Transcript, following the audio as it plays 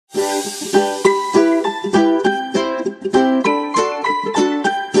Good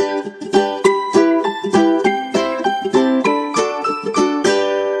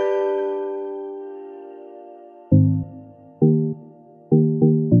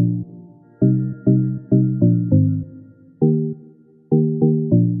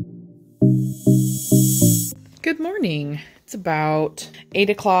morning. It's about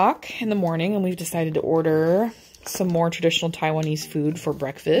 8 o'clock in the morning and we've decided to order some more traditional Taiwanese food for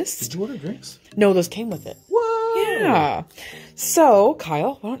breakfast. Did you order drinks? No, those came with it. Whoa! Yeah. So,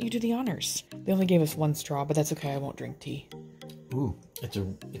 Kyle, why don't you do the honors? They only gave us one straw, but that's okay. I won't drink tea. Ooh,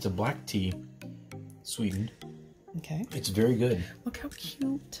 it's a black tea, sweetened. Okay. It's very good. Look how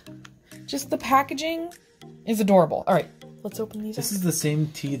cute. Just the packaging is adorable. All right, let's open these up. This is the same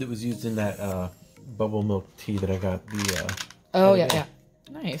tea that was used in that bubble milk tea that I got the oh yeah.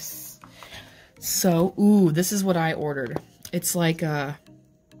 Nice. So, ooh, this is what I ordered. It's like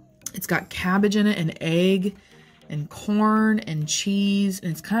it's got cabbage in it and egg and corn and cheese,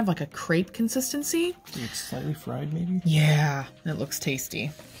 and it's kind of like a crepe consistency. It's slightly fried, maybe? Yeah, it looks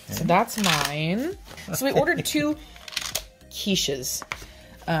tasty. Okay. So that's mine. So we ordered 2 quiches.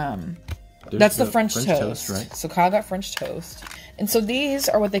 That's the French toast, right? So Kyle got French toast. And so these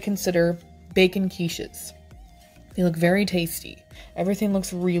are what they consider bacon quiches. They look very tasty. Everything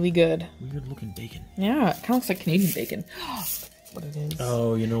looks really good. Weird looking bacon. Yeah, it kind of looks like Canadian bacon. What it is.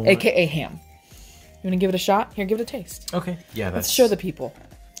 Oh, you know what? AKA ham. You want to give it a shot? Here, give it a taste. Okay. Yeah, that's... Let's show the people.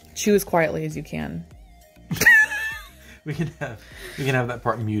 Chew as quietly as you can. we can have that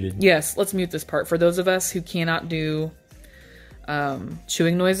part muted. Yes, let's mute this part. For those of us who cannot do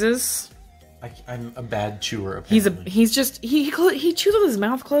chewing noises. I'm a bad chewer, apparently. He chews with his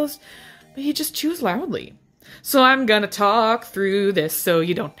mouth closed, but he just chews loudly. So I'm gonna talk through this so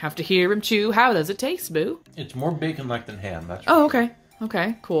you don't have to hear him chew. How does it taste, boo? It's more bacon-like than ham. That's oh, okay.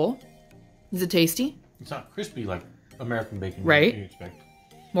 Okay, cool. Is it tasty? It's not crispy like American bacon. Right. You expect.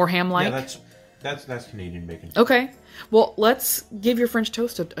 More ham-like? Yeah, that's Canadian bacon. Okay. Well, let's give your French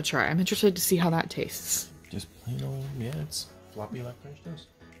toast a try. I'm interested to see how that tastes. Just plain old, yeah, it's floppy like French toast.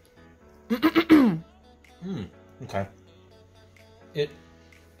 Okay.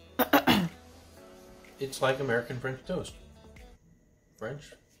 It's like American French toast.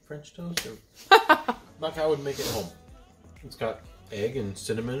 French toast? Like I would make it at home. It's got egg and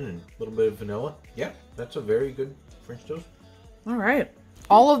cinnamon and a little bit of vanilla. Yeah, that's a very good French toast. All right.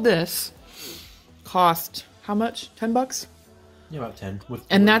 All of this cost how much? $10? Yeah, about 10.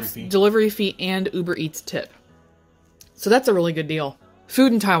 And that's delivery fee and Uber Eats tip. So that's a really good deal.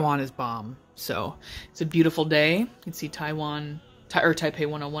 Food in Taiwan is bomb. So it's a beautiful day. You can see Taipei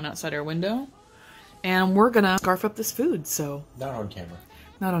 101 outside our window. And we're gonna scarf up this food, so... Not on camera.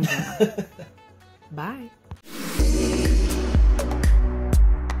 Not on camera. Bye.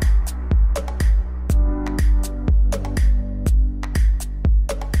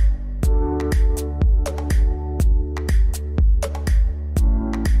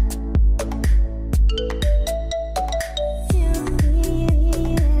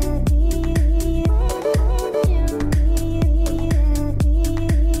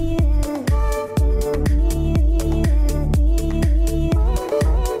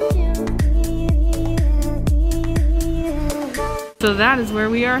 So that is where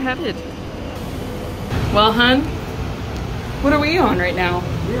we are headed. Well, hun, what are we on right now?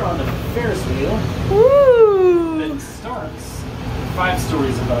 We're on the Ferris wheel. Woo! It starts 5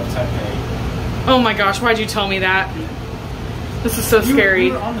 stories above Taipei. Oh my gosh, why'd you tell me that? This is so scary.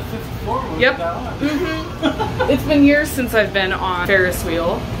 You were on the 5th floor when yep. we got on. Mm-hmm. It's been years since I've been on Ferris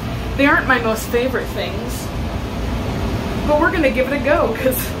wheel. They aren't my most favorite things, but we're gonna give it a go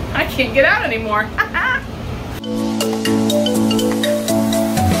because I can't get out anymore.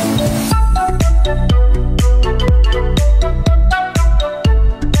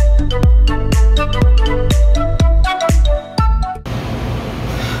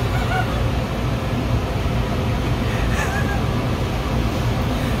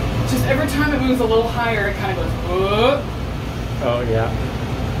 Just every time it moves a little higher, it kind of goes, whoop. Oh, yeah.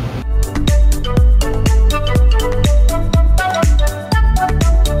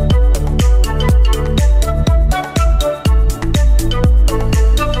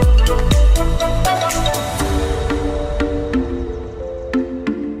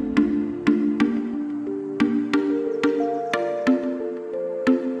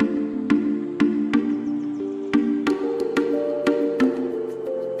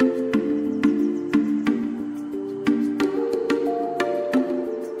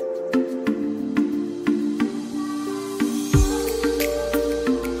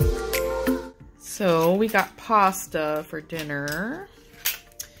 So we got pasta for dinner,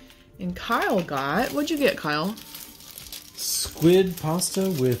 And Kyle got, what'd you get, Kyle? Squid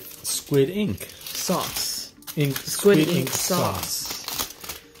pasta with squid ink. Sauce. Squid ink sauce.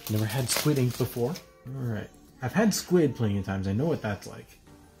 Never had squid ink before. Alright. I've had squid plenty of times. I know what that's like.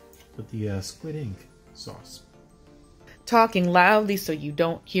 But the squid ink sauce. Talking loudly so you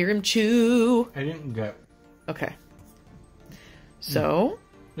don't hear him chew. I didn't get... Okay. So?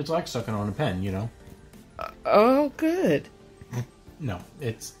 It's like sucking on a pen, you know? Oh, good. No,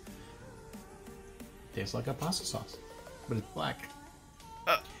 it's... tastes like a pasta sauce. But it's black.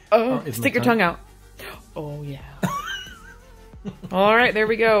 Stick your tongue out. Oh, yeah. All right, there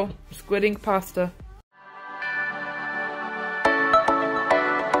we go. Squid ink pasta.